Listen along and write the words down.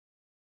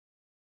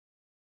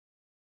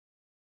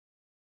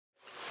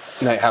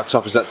Nate, how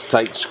tough is that to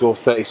take, to score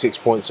 36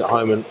 points at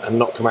home and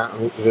not come out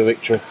with a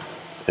victory?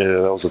 Yeah,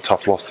 that was a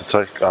tough loss to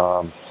take.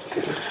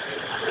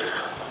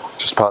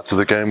 Just parts of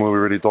the game where we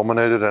really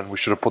dominated and we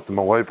should have put them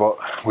away, but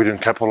we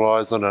didn't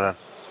capitalise on it. And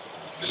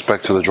just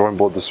back to the drawing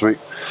board this week.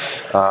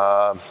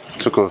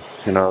 Took a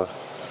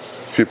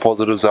few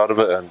positives out of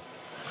it, and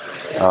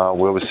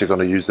we're obviously going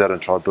to use that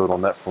and try to build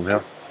on that from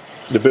here.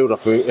 The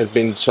build-up had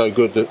been so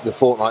good, the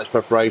fortnight's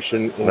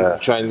preparation in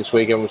training this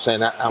week. Everyone was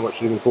saying how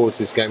much you're looking forward to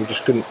this game. We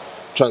just couldn't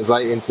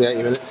translate it into the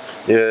 80 minutes.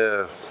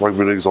 Yeah,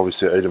 rugby league's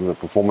obviously an 80-minute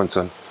performance,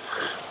 and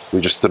we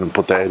just didn't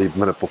put the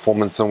 80-minute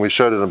performance in. We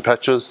showed it in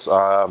patches.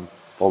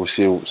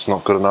 Obviously, it's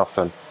not good enough,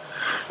 and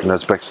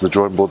it's back to the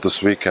drawing board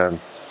this week, and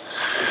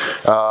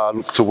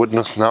look to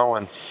Widnes now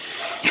and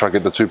try to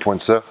get the 2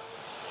 points there.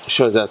 It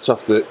shows how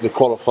tough the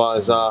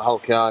qualifiers are.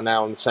 Hull are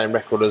now on the same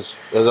record as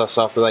us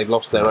after they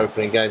lost their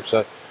opening game,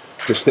 so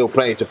there's still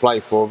plenty to play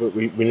for, but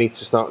we need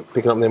to start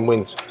picking up them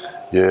wins.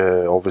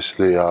 Yeah,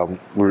 obviously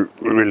we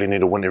really need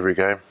to win every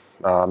game.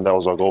 That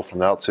was our goal from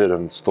the outset,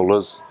 and still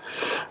is,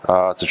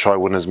 to try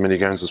win as many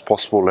games as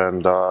possible,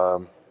 and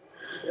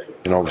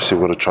obviously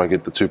we've got to try to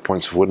get the 2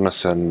 points for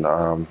Widnes and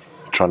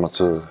try not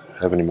to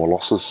have any more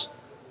losses.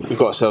 We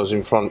got ourselves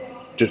in front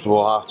just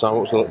before half-time.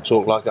 What was the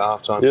talk like at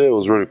half-time? Yeah, it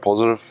was really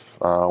positive.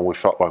 We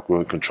felt like we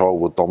were in control,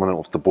 we were dominant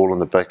with the ball in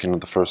the back end of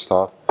the first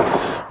half.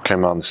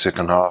 Came out in the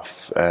second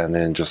half, and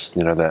then just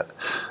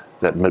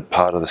that mid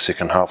part of the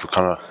second half, we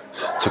kind of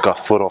took our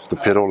foot off the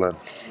pedal, and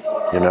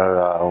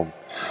a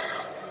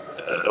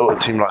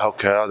team like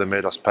Hull, they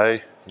made us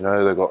pay.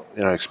 They got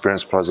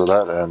experienced players of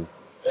that, and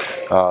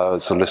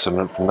it's a lesson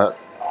learned from that.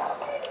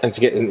 And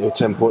to get into a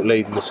 10-point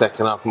lead in the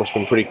second half, must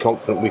have been pretty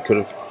confident we could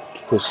have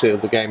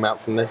sealed the game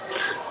out from there.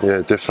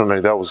 Yeah,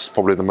 definitely. That was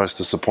probably the most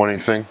disappointing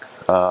thing.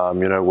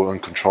 We're in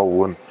control.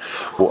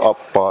 We're up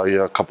by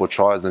a couple of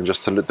tries, and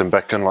just to let them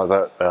back in like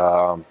that,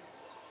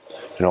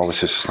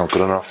 obviously it's just not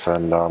good enough.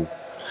 And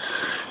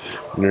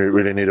we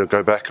really need to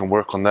go back and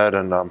work on that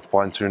and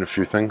fine-tune a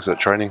few things at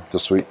training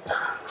this week.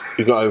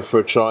 You got over for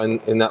a try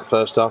in that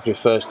first half, your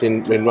first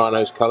in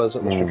Rhinos colours.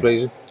 That must be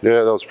pleasing.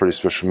 Yeah, that was a pretty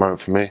special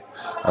moment for me,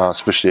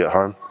 especially at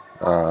home.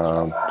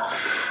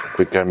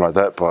 Big game like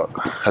that, but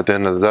at the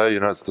end of the day,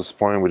 it's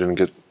disappointing we didn't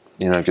get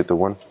the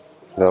win.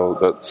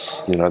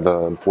 That's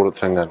the important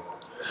thing, and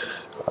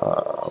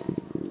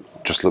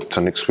just look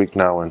to next week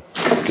now and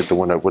get the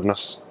win at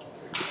Widnes.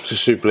 It's a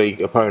Super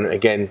League opponent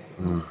again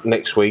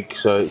next week,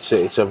 so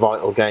it's a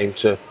vital game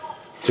to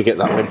get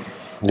that win.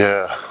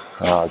 Yeah,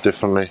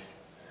 definitely.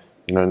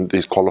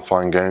 These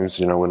qualifying games,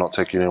 we're not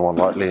taking anyone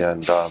lightly,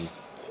 and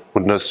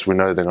Widnes, we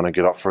know they're going to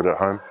get up for it at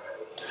home,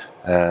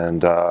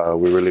 and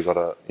we really got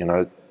to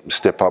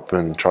step up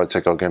and try to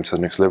take our game to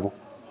the next level.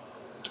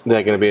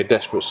 They're going to be a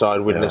desperate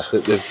side, Widnes.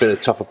 They've been a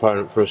tough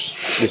opponent for us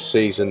this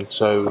season,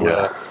 so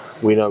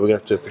we know we're going to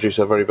have to produce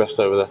our very best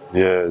over there.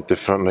 Yeah,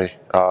 definitely.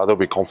 They'll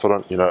be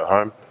confident, at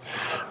home,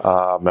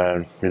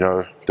 and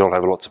they'll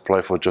have a lot to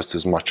play for just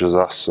as much as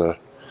us. So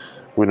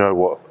we know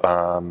what,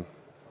 kind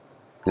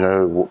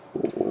of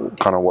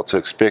what to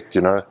expect,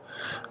 and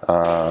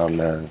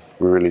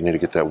we really need to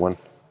get that win.